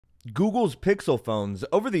Google's Pixel phones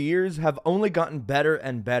over the years have only gotten better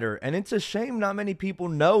and better, and it's a shame not many people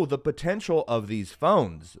know the potential of these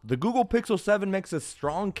phones. The Google Pixel 7 makes a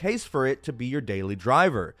strong case for it to be your daily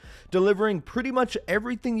driver, delivering pretty much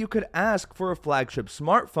everything you could ask for a flagship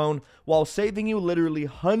smartphone while saving you literally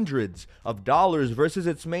hundreds of dollars versus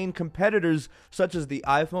its main competitors such as the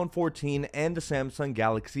iPhone 14 and the Samsung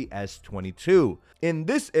Galaxy S22. In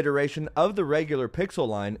this iteration of the regular Pixel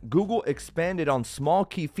line, Google expanded on small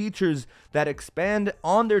key features that expand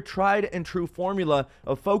on their tried and true formula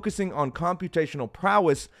of focusing on computational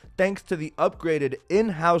prowess thanks to the upgraded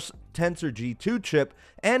in-house Tensor G2 chip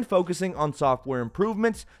and focusing on software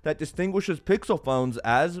improvements that distinguishes Pixel phones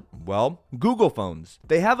as, well, Google phones.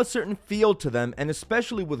 They have a certain feel to them, and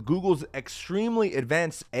especially with Google's extremely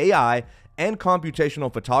advanced AI and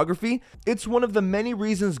computational photography, it's one of the many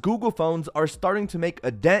reasons Google phones are starting to make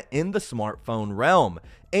a dent in the smartphone realm,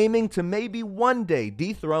 aiming to maybe one day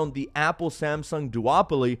dethrone the Apple-Samsung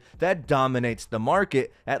duopoly that dominates the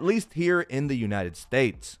market, at least here in the United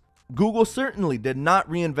States. Google certainly did not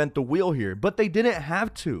reinvent the wheel here, but they didn't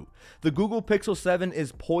have to. The Google Pixel 7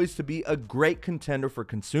 is poised to be a great contender for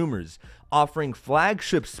consumers, offering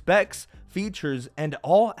flagship specs, features, and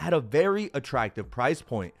all at a very attractive price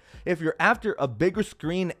point. If you're after a bigger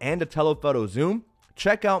screen and a telephoto zoom,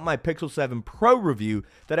 check out my Pixel 7 Pro review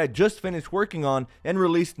that I just finished working on and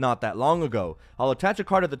released not that long ago. I'll attach a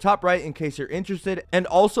card at the top right in case you're interested, and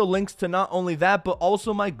also links to not only that but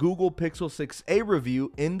also my Google Pixel 6a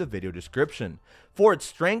review in the video description. For its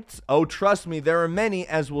strengths, oh trust me, there are many,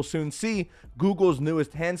 as we'll soon see. Google's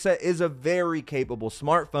newest handset is a very capable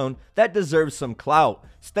smartphone that deserves some clout.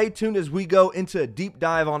 Stay tuned as we go into a deep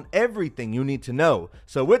dive on everything you need to know.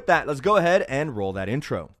 So with that, let's go ahead and roll that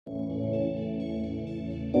intro.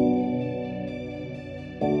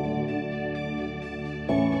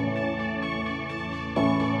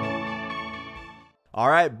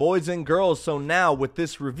 Alright boys and girls, so now with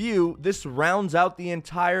this review, this rounds out the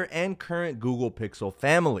entire and current Google Pixel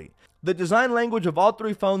family. The design language of all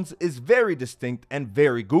three phones is very distinct and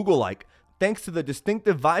very Google-like, thanks to the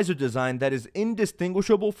distinctive visor design that is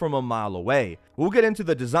indistinguishable from a mile away. We'll get into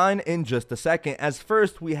the design in just a second, as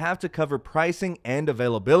first we have to cover pricing and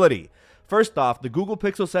availability. First off, the Google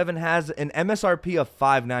Pixel 7 has an MSRP of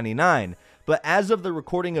 $599. But as of the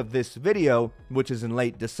recording of this video, which is in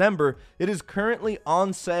late December, it is currently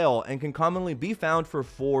on sale and can commonly be found for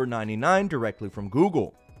 $499 directly from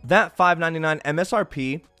Google. That $599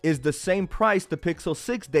 MSRP is the same price the Pixel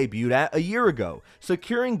 6 debuted at a year ago,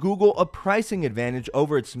 securing Google a pricing advantage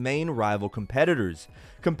over its main rival competitors.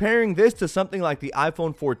 Comparing this to something like the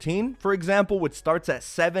iPhone 14, for example, which starts at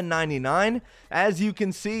 $799, as you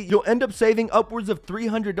can see, you'll end up saving upwards of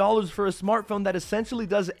 $300 for a smartphone that essentially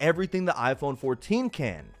does everything the iPhone 14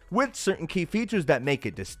 can, with certain key features that make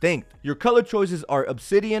it distinct. Your color choices are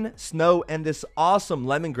obsidian, snow, and this awesome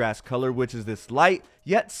lemongrass color, which is this light,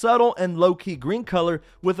 yet subtle and low-key green color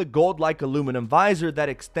with a gold-like aluminum visor that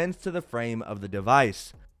extends to the frame of the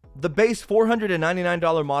device. The base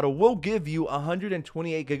 $499 model will give you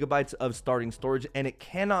 128 gigabytes of starting storage, and it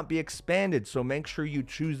cannot be expanded, so make sure you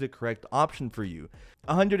choose the correct option for you.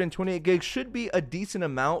 128 gigs should be a decent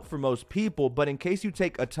amount for most people, but in case you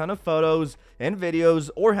take a ton of photos and videos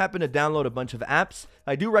or happen to download a bunch of apps,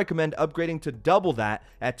 I do recommend upgrading to double that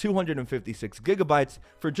at 256 gigabytes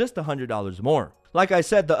for just $100 more. Like I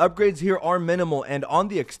said, the upgrades here are minimal, and on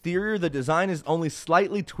the exterior, the design is only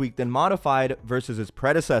slightly tweaked and modified versus its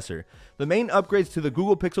predecessor. The main upgrades to the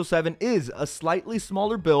Google Pixel 7 is a slightly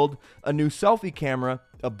smaller build, a new selfie camera,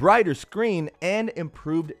 a brighter screen, and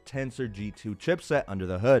improved Tensor G2 chipset under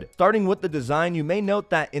the hood. Starting with the design, you may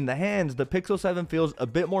note that in the hands, the Pixel 7 feels a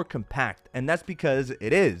bit more compact, and that's because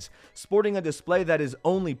it is, sporting a display that is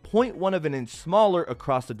only 0.1 of an inch smaller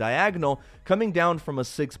across the diagonal, coming down from a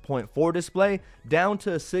 6.4 display down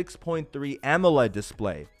to a 6.3 AMOLED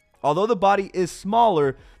display. Although the body is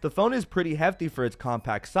smaller, the phone is pretty hefty for its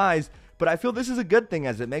compact size, but I feel this is a good thing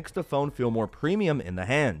as it makes the phone feel more premium in the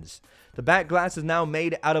hands. The back glass is now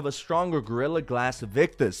made out of a stronger Gorilla Glass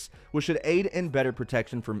Victus, which should aid in better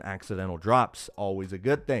protection from accidental drops, always a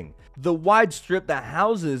good thing. The wide strip that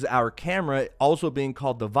houses our camera, also being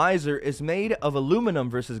called the visor, is made of aluminum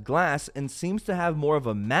versus glass and seems to have more of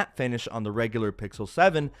a matte finish on the regular Pixel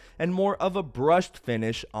 7 and more of a brushed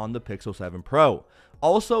finish on the Pixel 7 Pro.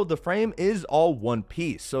 Also, the frame is all one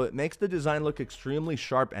piece, so it makes the design look extremely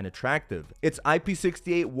sharp and attractive. It's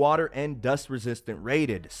IP68 water and dust resistant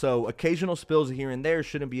rated, so occasional spills here and there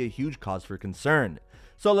shouldn't be a huge cause for concern.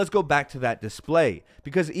 So let's go back to that display,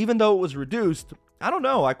 because even though it was reduced, I don't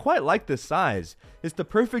know, I quite like this size. It's the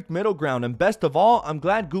perfect middle ground, and best of all, I'm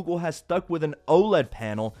glad Google has stuck with an OLED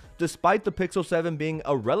panel despite the Pixel 7 being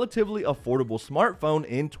a relatively affordable smartphone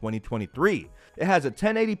in 2023. It has a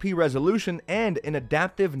 1080p resolution and an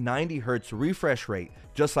adaptive 90Hz refresh rate,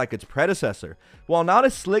 just like its predecessor. While not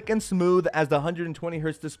as slick and smooth as the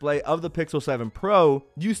 120Hz display of the Pixel 7 Pro,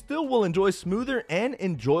 you still will enjoy smoother and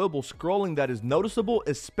enjoyable scrolling that is noticeable,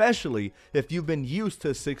 especially if you've been used to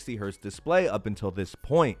a 60Hz display up until this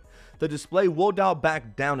point. The display will dial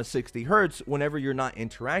back down to 60Hz whenever you're not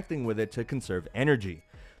interacting with it to conserve energy.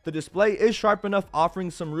 The display is sharp enough, offering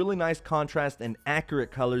some really nice contrast and accurate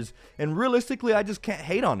colors, and realistically I just can't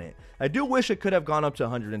hate on it. I do wish it could have gone up to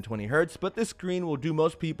 120Hz, but this screen will do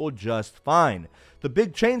most people just fine. The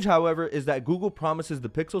big change, however, is that Google promises the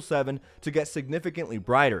Pixel 7 to get significantly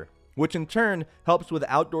brighter, which in turn helps with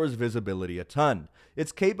outdoors visibility a ton.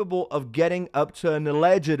 It's capable of getting up to an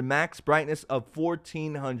alleged max brightness of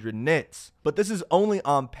 1400 nits, but this is only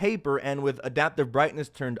on paper and with adaptive brightness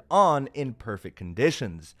turned on in perfect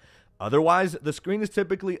conditions. Otherwise, the screen is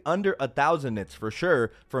typically under 1000 nits for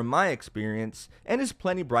sure, from my experience, and is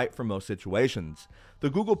plenty bright for most situations. The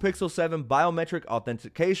Google Pixel 7 biometric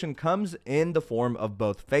authentication comes in the form of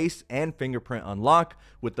both face and fingerprint unlock,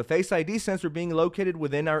 with the Face ID sensor being located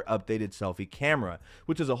within our updated selfie camera,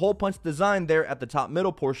 which is a hole punch design there at the top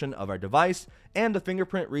middle portion of our device, and the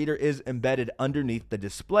fingerprint reader is embedded underneath the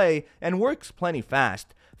display and works plenty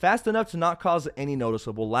fast enough to not cause any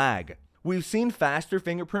noticeable lag. We've seen faster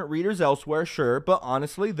fingerprint readers elsewhere, sure, but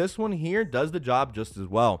honestly, this one here does the job just as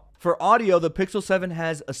well. For audio, the Pixel 7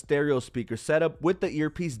 has a stereo speaker setup with the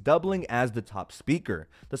earpiece doubling as the top speaker.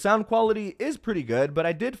 The sound quality is pretty good, but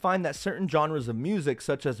I did find that certain genres of music,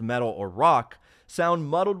 such as metal or rock, sound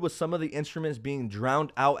muddled with some of the instruments being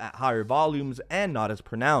drowned out at higher volumes and not as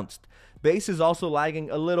pronounced. Bass is also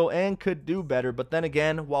lagging a little and could do better, but then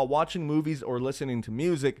again, while watching movies or listening to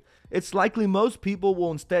music, it's likely most people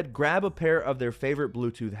will instead grab a pair of their favorite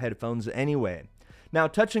Bluetooth headphones anyway. Now,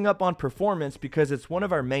 touching up on performance, because it's one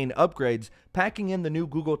of our main upgrades, packing in the new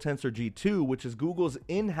Google Tensor G2, which is Google's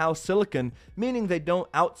in-house silicon, meaning they don't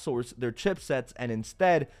outsource their chipsets and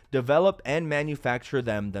instead develop and manufacture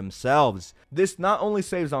them themselves. This not only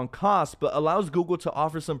saves on cost, but allows Google to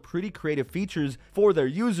offer some pretty creative features for their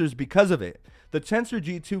users because of it. The Tensor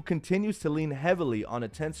G2 continues to lean heavily on a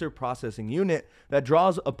tensor processing unit that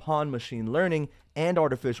draws upon machine learning and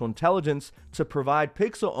artificial intelligence to provide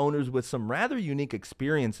Pixel owners with some rather unique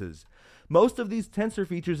experiences. Most of these tensor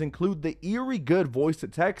features include the eerie good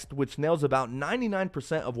voice-to-text, which nails about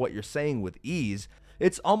 99% of what you're saying with ease.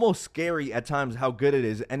 It's almost scary at times how good it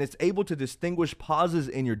is, and it's able to distinguish pauses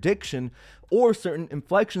in your diction or certain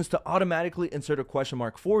inflections to automatically insert a question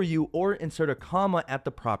mark for you or insert a comma at the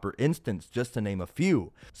proper instance, just to name a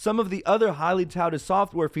few. Some of the other highly touted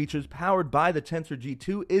software features powered by the Tensor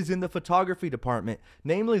G2 is in the photography department,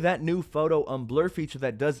 namely that new photo unblur feature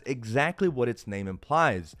that does exactly what its name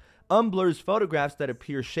implies. Unblurs photographs that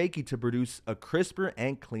appear shaky to produce a crisper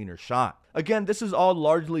and cleaner shot. Again, this is all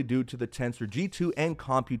largely due to the Tensor G2 and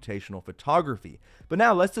computational photography. But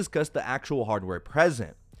now let's discuss the actual hardware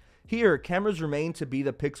present. Here, cameras remain to be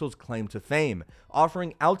the Pixel's claim to fame,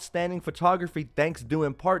 offering outstanding photography thanks due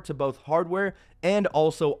in part to both hardware and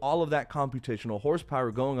also all of that computational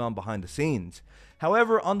horsepower going on behind the scenes.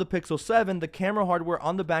 However, on the Pixel 7, the camera hardware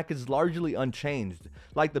on the back is largely unchanged.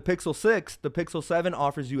 Like the Pixel 6, the Pixel 7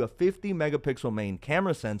 offers you a 50 megapixel main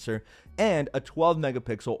camera sensor and a 12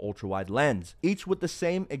 megapixel ultra-wide lens, each with the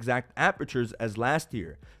same exact apertures as last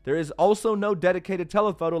year. There is also no dedicated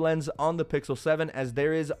telephoto lens on the Pixel 7 as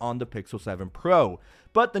there is on the Pixel 7 Pro.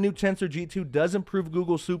 But the new Tensor G2 does improve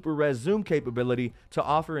Google's super res zoom capability to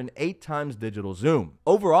offer an 8x digital zoom.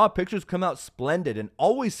 Overall, pictures come out splendid and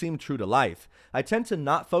always seem true to life. I tend to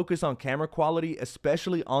not focus on camera quality,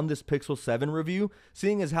 especially on this Pixel 7 review,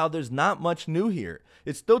 seeing as how there's not much new here.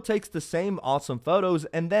 It still takes the same awesome photos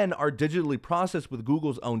and then are digitally processed with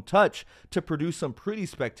Google's own touch to produce some pretty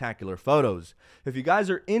spectacular photos. If you guys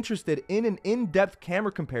are interested in an in-depth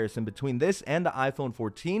camera comparison between this and the iPhone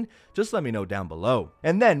 14, just let me know down below.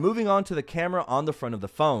 And then moving on to the camera on the front of the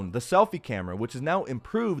phone, the selfie camera, which is now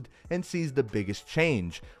improved and sees the biggest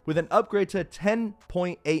change, with an upgrade to a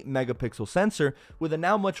 10.8 megapixel sensor with a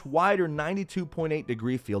now much wider 92.8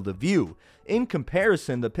 degree field of view. In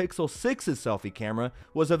comparison, the Pixel 6's selfie camera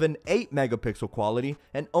was of an 8 megapixel quality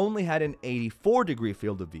and only had an 84 degree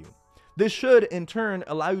field of view. This should, in turn,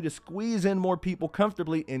 allow you to squeeze in more people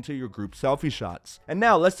comfortably into your group selfie shots. And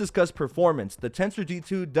now let's discuss performance. The Tensor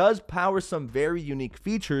G2 does power some very unique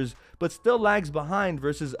features, but still lags behind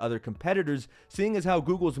versus other competitors, seeing as how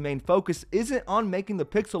Google's main focus isn't on making the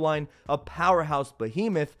Pixel line a powerhouse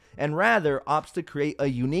behemoth, and rather opts to create a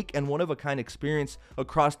unique and one-of-a-kind experience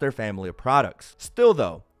across their family of products. Still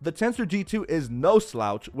though, The Tensor G2 is no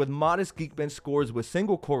slouch, with modest Geekbench scores with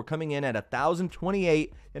single core coming in at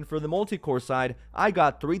 1028, and for the multi-core side, I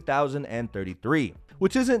got 3033,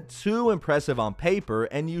 which isn't too impressive on paper,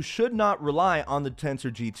 and you should not rely on the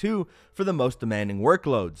Tensor G2 for the most demanding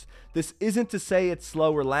workloads. This isn't to say it's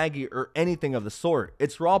slow or laggy or anything of the sort.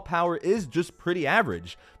 Its raw power is just pretty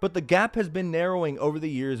average, but the gap has been narrowing over the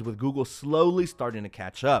years, with Google slowly starting to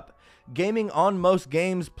catch up. Gaming on most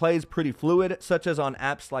games plays pretty fluid, such as on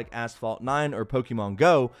apps like Asphalt 9 or Pokemon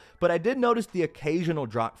Go, but I did notice the occasional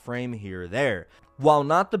drop frame here or there. While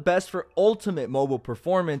not the best for ultimate mobile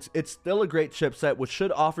performance, it's still a great chipset which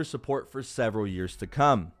should offer support for several years to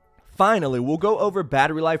come. Finally, we'll go over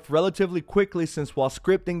battery life relatively quickly, since while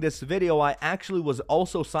scripting this video, I actually was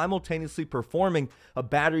also simultaneously performing a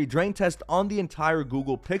battery drain test on the entire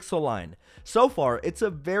Google Pixel line. So far, it's a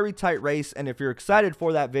very tight race, and if you're excited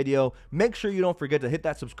for that video, make sure you don't forget to hit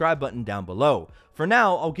that subscribe button down below. For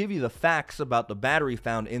now, I'll give you the facts about the battery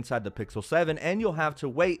found inside the Pixel 7, and you'll have to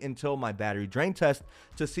wait until my battery drain test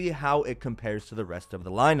to see how it compares to the rest of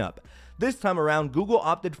the lineup. This time around, Google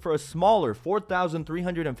opted for a smaller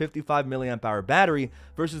 4,355 mAh battery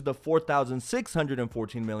versus the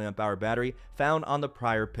 4,614 mAh battery found on the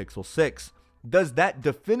prior Pixel 6. Does that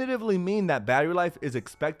definitively mean that battery life is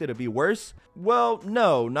expected to be worse? Well,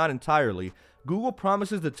 no, not entirely. Google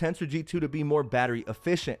promises the Tensor G2 to be more battery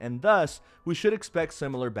efficient, and thus, we should expect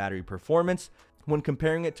similar battery performance when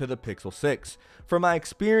comparing it to the Pixel 6. From my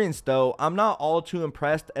experience though, I'm not all too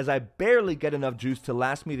impressed, as I barely get enough juice to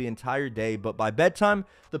last me the entire day, but by bedtime,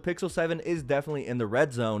 the Pixel 7 is definitely in the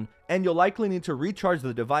red zone, and you'll likely need to recharge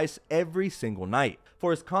the device every single night.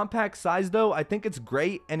 For its compact size though, I think it's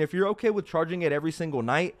great, and if you're okay with charging it every single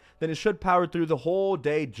night, then it should power through the whole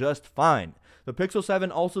day just fine. The Pixel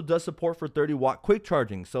 7 also does support for 30-watt quick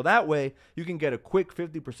charging, so that way you can get a quick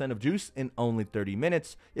 50% of juice in only 30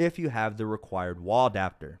 minutes if you have the required wall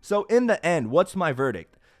adapter. So in the end, what's my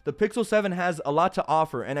verdict? The Pixel 7 has a lot to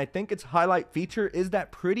offer, and I think its highlight feature is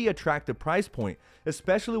that pretty attractive price point,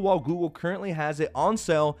 especially while Google currently has it on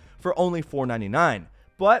sale for only $499.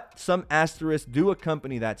 But some asterisks do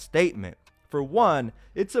accompany that statement. For one,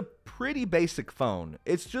 it's a pretty basic phone.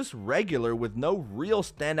 It's just regular with no real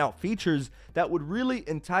standout features that would really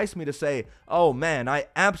entice me to say, oh man, I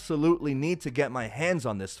absolutely need to get my hands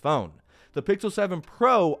on this phone. The Pixel 7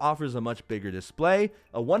 Pro offers a much bigger display,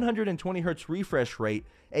 a 120Hz refresh rate,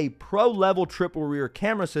 a pro-level triple rear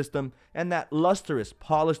camera system, and that lustrous,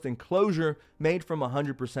 polished enclosure made from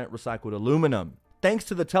 100% recycled aluminum. Thanks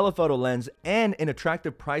to the telephoto lens and an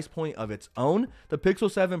attractive price point of its own, the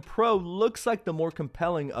Pixel 7 Pro looks like the more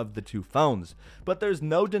compelling of the two phones. But there's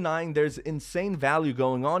no denying there's insane value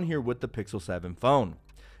going on here with the Pixel 7 phone.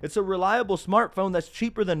 It's a reliable smartphone that's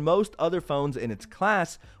cheaper than most other phones in its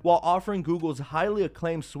class, while offering Google's highly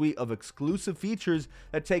acclaimed suite of exclusive features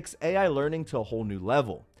that takes AI learning to a whole new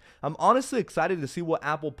level. I'm honestly excited to see what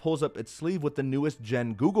Apple pulls up its sleeve with the newest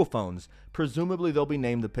gen Google phones. Presumably they'll be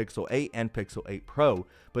named the Pixel 8 and Pixel 8 Pro,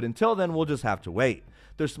 but until then we'll just have to wait.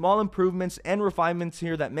 There's small improvements and refinements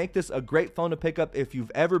here that make this a great phone to pick up if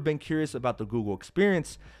you've ever been curious about the Google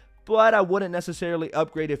experience, but I wouldn't necessarily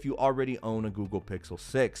upgrade if you already own a Google Pixel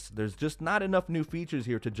 6. There's just not enough new features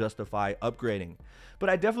here to justify upgrading.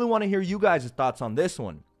 But I definitely want to hear you guys' thoughts on this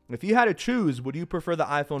one. If you had to choose, would you prefer the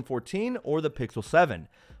iPhone 14 or the Pixel 7?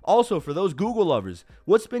 Also, for those Google lovers,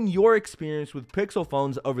 what's been your experience with Pixel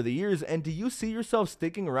phones over the years, and do you see yourself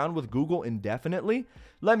sticking around with Google indefinitely?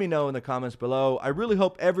 Let me know in the comments below. I really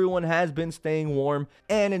hope everyone has been staying warm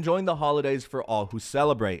and enjoying the holidays for all who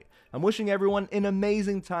celebrate. I'm wishing everyone an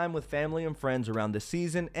amazing time with family and friends around this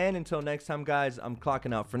season, and until next time guys, I'm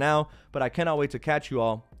clocking out for now, but I cannot wait to catch you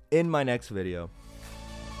all in my next video.